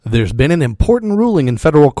There's been an important ruling in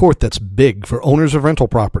federal court that's big for owners of rental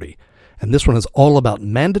property, and this one is all about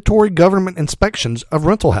mandatory government inspections of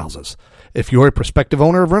rental houses. If you're a prospective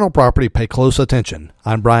owner of rental property, pay close attention.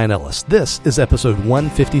 I'm Bryan Ellis. This is episode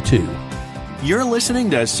 152. You're listening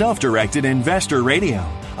to Self-Directed Investor Radio,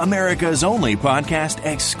 America's only podcast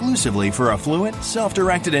exclusively for affluent,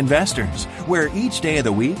 self-directed investors, where each day of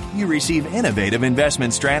the week you receive innovative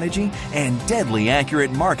investment strategy and deadly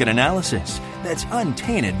accurate market analysis that's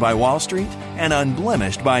untainted by Wall Street and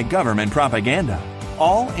unblemished by government propaganda,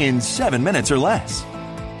 all in 7 minutes or less.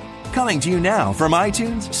 Coming to you now from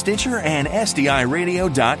iTunes, Stitcher, and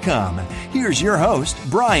SDIRadio.com, here's your host,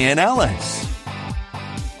 Bryan Ellis.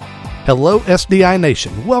 Hello, SDI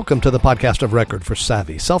Nation. Welcome to the podcast of record for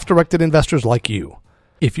savvy, self-directed investors like you.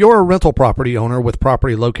 If you're a rental property owner with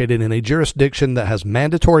property located in a jurisdiction that has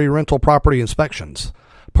mandatory rental property inspections,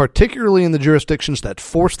 particularly in the jurisdictions that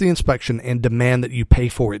force the inspection and demand that you pay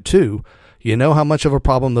for it too, you know how much of a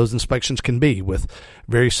problem those inspections can be, with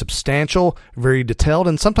very substantial, very detailed,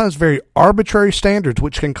 and sometimes very arbitrary standards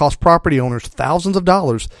which can cost property owners thousands of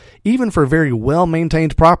dollars, even for very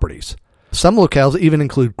well-maintained properties. Some locales even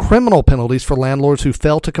include criminal penalties for landlords who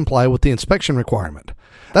fail to comply with the inspection requirement.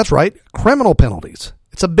 That's right, criminal penalties.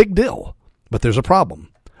 It's a big deal. But there's a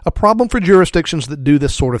problem. A problem for jurisdictions that do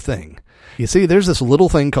this sort of thing. You see, there's this little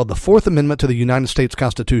thing called the Fourth Amendment to the United States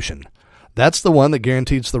Constitution. That's the one that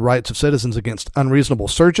guarantees the rights of citizens against unreasonable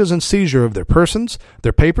searches and seizure of their persons,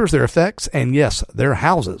 their papers, their effects, and yes, their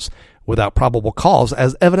houses, without probable cause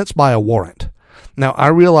as evidenced by a warrant. Now, I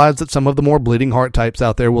realize that some of the more bleeding heart types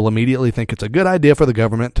out there will immediately think it's a good idea for the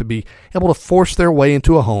government to be able to force their way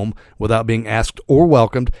into a home without being asked or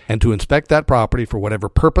welcomed and to inspect that property for whatever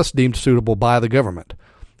purpose deemed suitable by the government.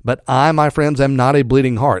 But I, my friends, am not a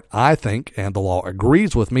bleeding heart. I think, and the law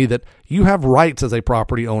agrees with me, that you have rights as a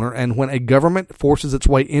property owner, and when a government forces its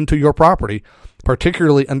way into your property,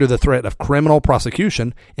 particularly under the threat of criminal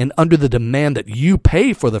prosecution and under the demand that you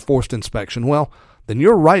pay for the forced inspection, well, then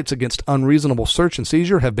your rights against unreasonable search and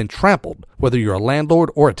seizure have been trampled, whether you're a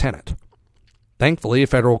landlord or a tenant. Thankfully, a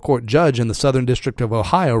federal court judge in the Southern District of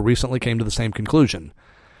Ohio recently came to the same conclusion.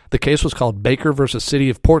 The case was called Baker v.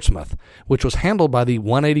 City of Portsmouth, which was handled by the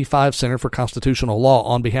 185 Center for Constitutional Law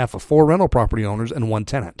on behalf of 4 rental property owners and 1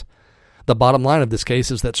 tenant. The bottom line of this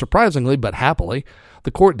case is that surprisingly, but happily,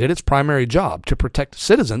 the court did its primary job to protect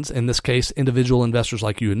citizens, in this case individual investors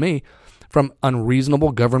like you and me, from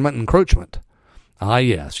unreasonable government encroachment. Ah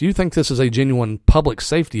yes, you think this is a genuine public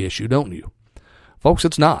safety issue, don't you? Folks,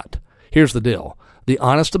 it's not. Here's the deal. The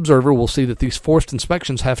honest observer will see that these forced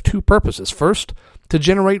inspections have 2 purposes. First, to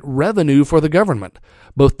generate revenue for the government,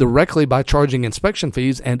 both directly by charging inspection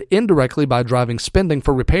fees and indirectly by driving spending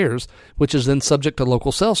for repairs, which is then subject to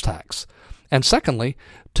local sales tax. And secondly,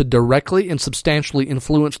 to directly and substantially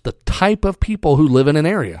influence the type of people who live in an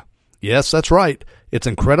area. Yes, that's right. It's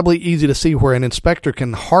incredibly easy to see where an inspector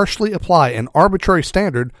can harshly apply an arbitrary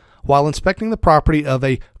standard while inspecting the property of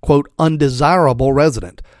a, quote, undesirable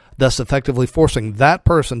resident, thus effectively forcing that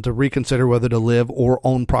person to reconsider whether to live or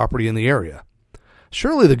own property in the area.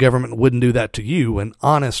 Surely the government wouldn't do that to you, an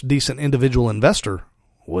honest, decent individual investor,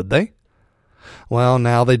 would they? Well,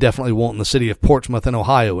 now they definitely won't in the city of Portsmouth in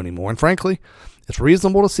Ohio anymore, and frankly, it's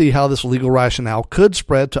reasonable to see how this legal rationale could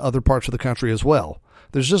spread to other parts of the country as well.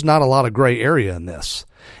 There's just not a lot of gray area in this.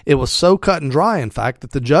 It was so cut and dry, in fact,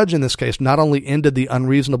 that the judge in this case not only ended the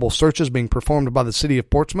unreasonable searches being performed by the city of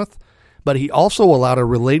Portsmouth, but he also allowed a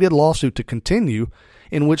related lawsuit to continue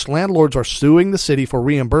in which landlords are suing the city for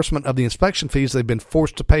reimbursement of the inspection fees they've been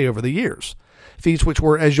forced to pay over the years. Fees which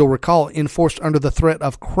were, as you'll recall, enforced under the threat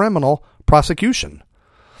of criminal prosecution.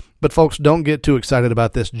 But folks, don't get too excited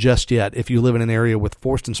about this just yet if you live in an area with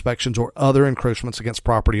forced inspections or other encroachments against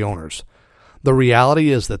property owners. The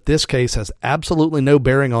reality is that this case has absolutely no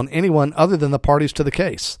bearing on anyone other than the parties to the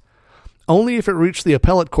case. Only if it reached the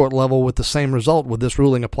appellate court level with the same result would this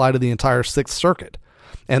ruling apply to the entire Sixth Circuit,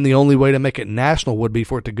 and the only way to make it national would be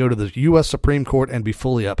for it to go to the U.S. Supreme Court and be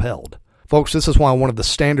fully upheld. Folks, this is why one of the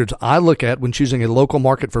standards I look at when choosing a local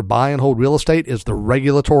market for buy and hold real estate is the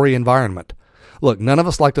regulatory environment. Look, none of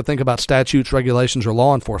us like to think about statutes, regulations, or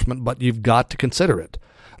law enforcement, but you've got to consider it.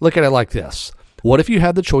 Look at it like this. What if you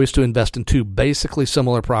had the choice to invest in 2 basically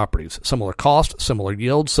similar properties, similar cost, similar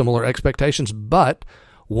yield, similar expectations, but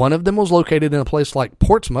one of them was located in a place like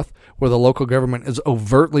Portsmouth, where the local government is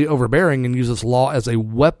overtly overbearing and uses law as a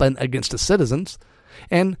weapon against its citizens,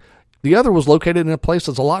 and the other was located in a place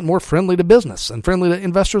that's a lot more friendly to business and friendly to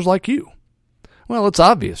investors like you? Well, it's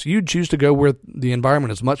obvious. You'd choose to go where the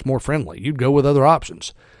environment is much more friendly. You'd go with other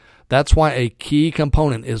options. That's why a key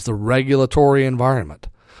component is the regulatory environment.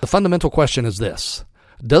 The fundamental question is this.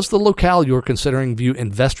 Does the locale you're considering view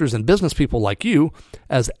investors and business people like you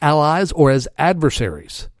as allies or as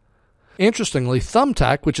adversaries? Interestingly,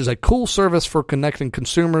 Thumbtack, which is a cool service for connecting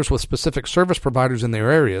consumers with specific service providers in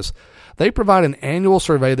their areas, they provide an annual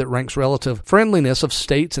survey that ranks relative friendliness of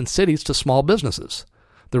states and cities to small businesses.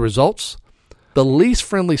 The results? The least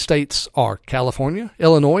friendly states are California,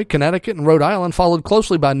 Illinois, Connecticut, and Rhode Island, followed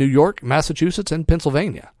closely by New York, Massachusetts, and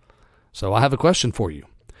Pennsylvania. So I have a question for you.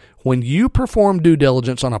 When you perform due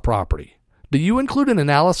diligence on a property, do you include an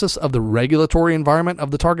analysis of the regulatory environment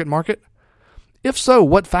of the target market? If so,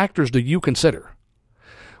 what factors do you consider?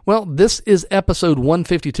 Well, this is episode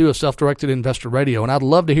 152 of Self-Directed Investor Radio, and I'd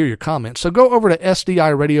love to hear your comments. So go over to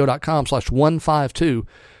sdiradio.com/152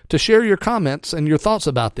 to share your comments and your thoughts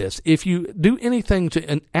about this. If you do anything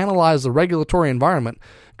to analyze the regulatory environment,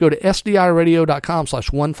 go to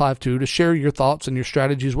sdiradio.com/152 to share your thoughts and your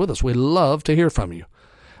strategies with us. We'd love to hear from you.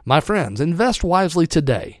 My friends, invest wisely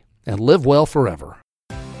today and live well forever.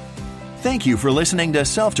 Thank you for listening to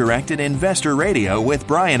Self-Directed Investor Radio with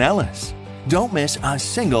Bryan Ellis. Don't miss a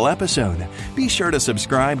single episode. Be sure to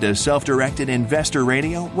subscribe to Self-Directed Investor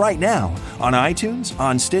Radio right now on iTunes,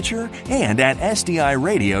 on Stitcher, and at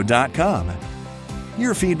SDIRadio.com.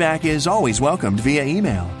 Your feedback is always welcomed via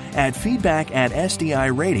email at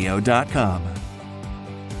feedback@SDIRadio.com.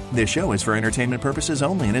 This show is for entertainment purposes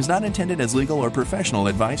only and is not intended as legal or professional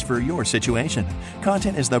advice for your situation.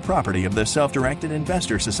 Content is the property of the Self-Directed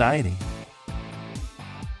Investor Society.